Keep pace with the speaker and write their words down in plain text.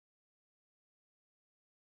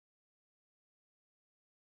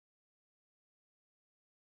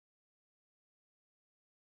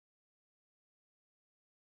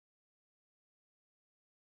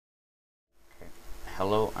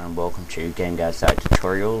Hello and welcome to GameGuideSite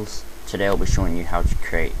tutorials. Today I'll be showing you how to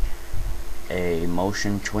create a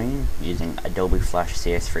motion tween using Adobe Flash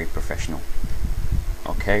CS3 Professional.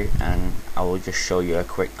 Okay, and I will just show you a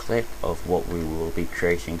quick clip of what we will be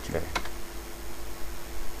creating today.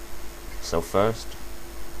 So first,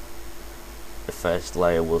 the first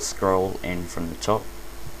layer will scroll in from the top,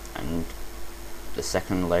 and the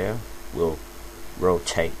second layer will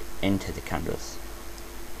rotate into the canvas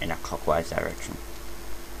in a clockwise direction.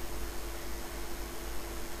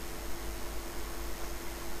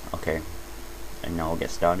 Okay, and now we'll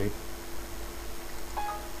get started.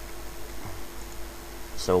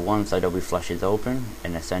 So once Adobe Flash is open,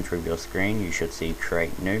 in the center of your screen you should see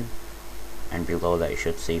Create New, and below that you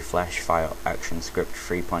should see Flash File Action Script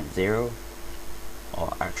 3.0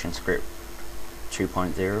 or Action Script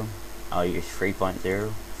 2.0. I'll use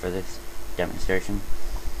 3.0 for this demonstration.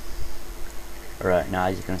 Alright, now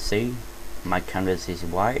as you can see, my canvas is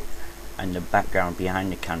white and the background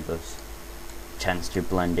behind the canvas tends to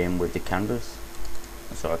blend in with the canvas,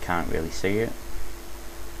 so I can't really see it.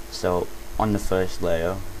 So on the first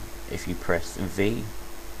layer, if you press V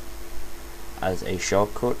as a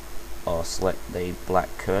shortcut or select the black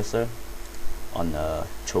cursor on the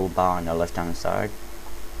toolbar on the left hand side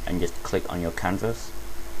and just click on your canvas,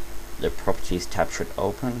 the properties tab should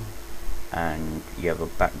open and you have a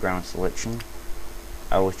background selection.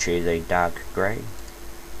 I will choose a dark grey.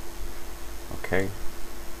 Okay,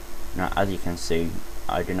 now as you can see,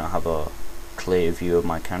 I do not have a clear view of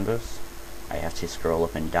my canvas. I have to scroll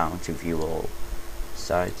up and down to view all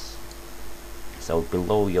sides. So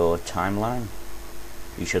below your timeline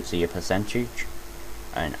you should see a percentage,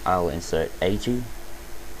 and I'll insert 80%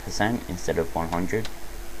 instead of 100.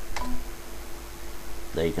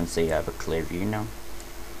 There you can see I have a clear view now.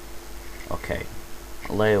 Okay,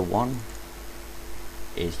 layer 1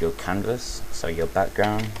 is your canvas, so your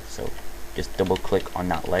background, so just double click on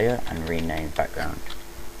that layer and rename background.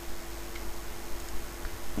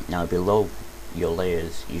 Now below your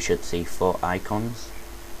layers you should see 4 icons.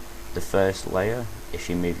 The first layer, if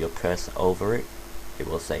you move your cursor over it, it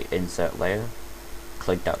will say insert layer.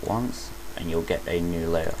 Click that once and you'll get a new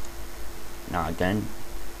layer. Now again,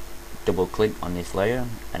 double click on this layer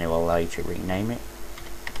and it will allow you to rename it.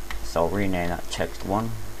 So I'll rename that text 1.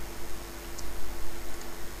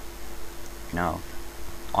 Now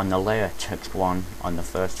on the layer text 1 on the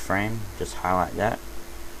first frame, just highlight that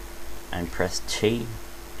and press T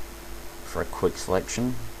for a quick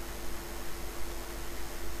selection.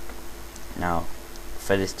 Now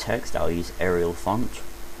for this text I'll use Arial font,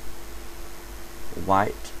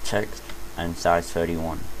 white text and size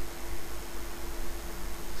 31.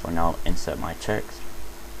 So now I'll insert my text.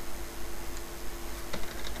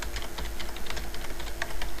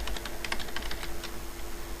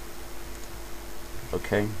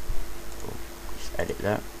 Okay, so just edit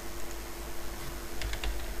that.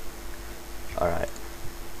 Alright,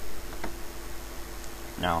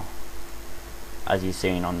 now as you've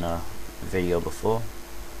seen on the video before,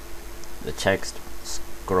 the text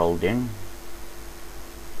scrolled in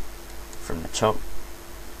from the top.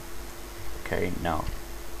 Okay, now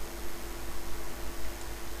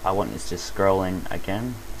I want this to scroll in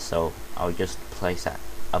again, so I'll just place that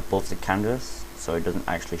above the canvas so it doesn't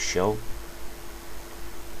actually show.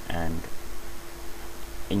 And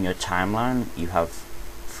in your timeline you have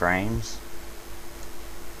frames.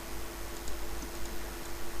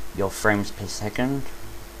 Your frames per second,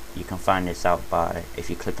 you can find this out by, if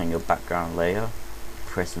you click on your background layer,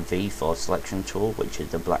 press V for selection tool, which is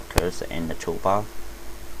the black cursor in the toolbar,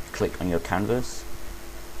 click on your canvas,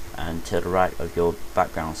 and to the right of your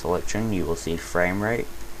background selection you will see frame rate.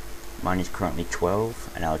 Mine is currently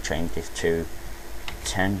 12 and I'll change this to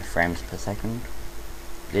 10 frames per second.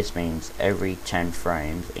 This means every 10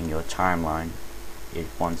 frames in your timeline is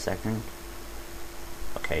 1 second.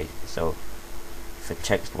 Okay, so for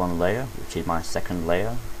text 1 layer, which is my second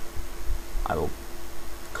layer, I will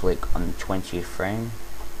click on the 20th frame,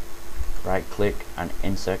 right click and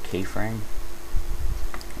insert keyframe.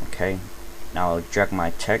 Okay, now I'll drag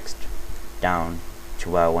my text down to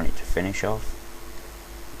where I want it to finish off,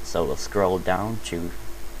 so it'll scroll down to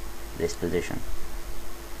this position.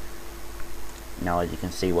 Now as you can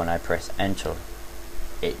see, when I press enter,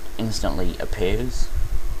 it instantly appears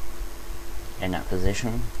in that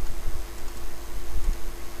position.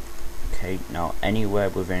 Okay, now anywhere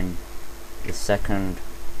within the second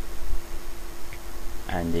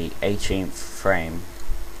and the 18th frame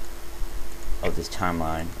of this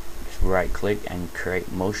timeline, just right click and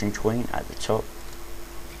create motion tween at the top.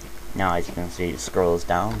 Now as you can see, it scrolls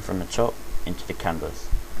down from the top into the canvas.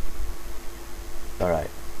 Alright,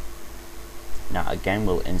 Now again,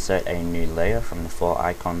 we'll insert a new layer from the 4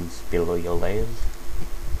 icons below your layers.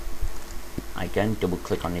 Again, double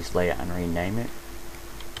click on this layer and rename it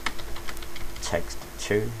text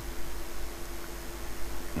 2.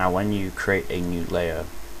 Now when you create a new layer,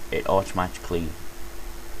 it automatically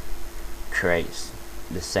creates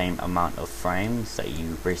the same amount of frames that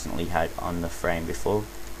you recently had on the frame before.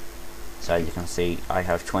 So as you can see, I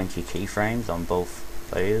have 20 keyframes on both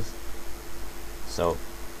layers. So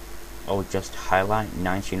I'll just highlight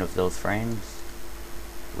 19 of those frames,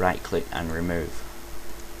 right click and remove.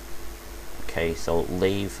 Okay, so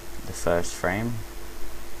leave the first frame,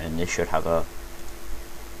 and this should have a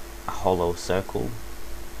hollow circle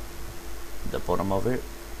at the bottom of it.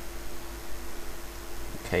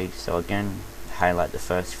 Okay, so again, highlight the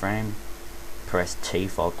first frame, press T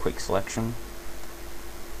for quick selection,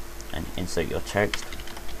 and insert your text.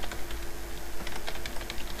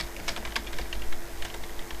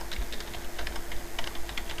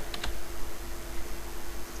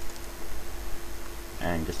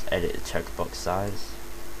 And just edit the text box size.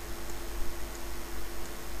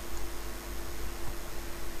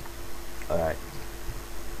 Alright,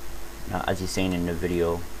 now as you've seen in the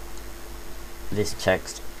video, this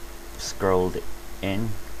text scrolled in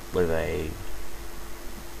with a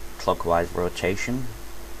clockwise rotation,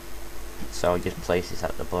 so I'll just place this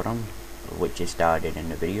at the bottom, which is started in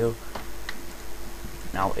the video.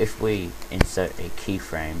 Now if we insert a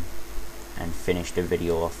keyframe and finish the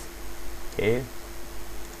video off here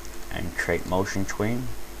and create motion tween,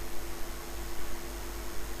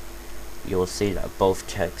 you will see that both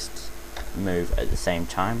texts move at the same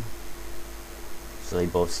time. So they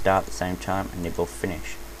both start at the same time and they both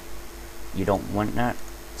finish. You don't want that,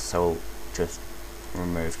 so just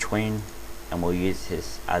remove tween, and we'll use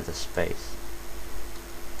this as a space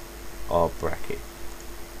or bracket.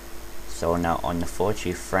 So now on the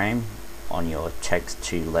 40th frame on your text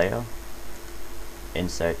 2 layer,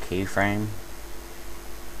 insert keyframe,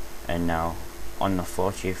 and now on the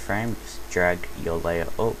 40th frame, just drag your layer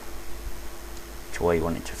up to where you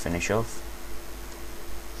want it to finish off.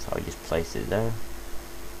 So I just place it there.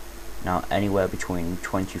 Now anywhere between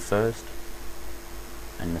 21st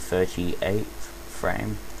and the 38th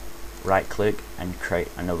frame, right click and create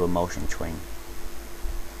another motion tween.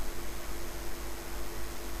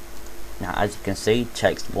 Now as you can see,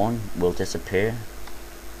 text 1 will disappear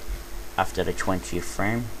after the 20th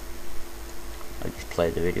frame. I'll just play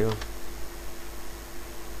the video.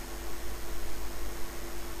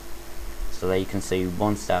 So there you can see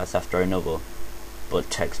one starts after another, but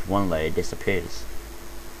text 1 layer disappears.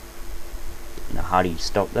 Now how do you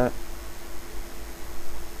stop that?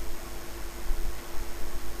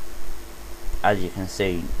 As you can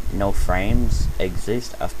see, no frames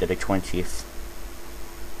exist after the 20th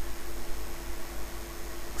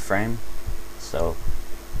frame, so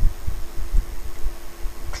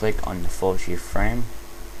click on the 40th frame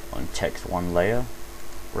on text 1 layer,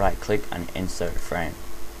 right click and insert frame.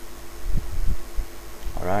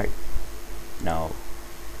 Alright, now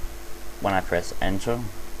when I press enter,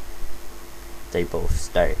 they both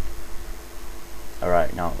stay.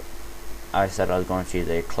 Alright, now I said I was going to use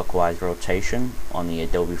a clockwise rotation on the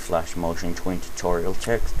Adobe Flash motion tween tutorial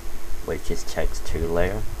text, which is text 2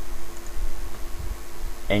 layer.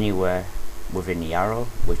 Anywhere within the arrow,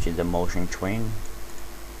 which is the motion tween,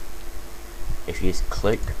 if you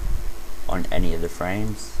click on any of the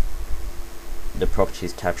frames, the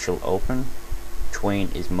properties tab shall open. Tween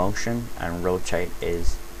is motion and rotate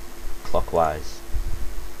is clockwise.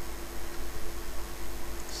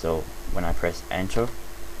 So when I press enter,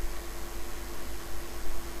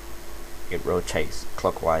 it rotates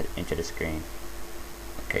clockwise into the screen.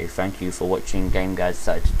 Okay, thank you for watching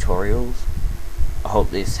GameGuideSite tutorials. I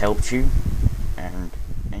hope this helped you, and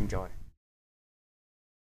enjoy.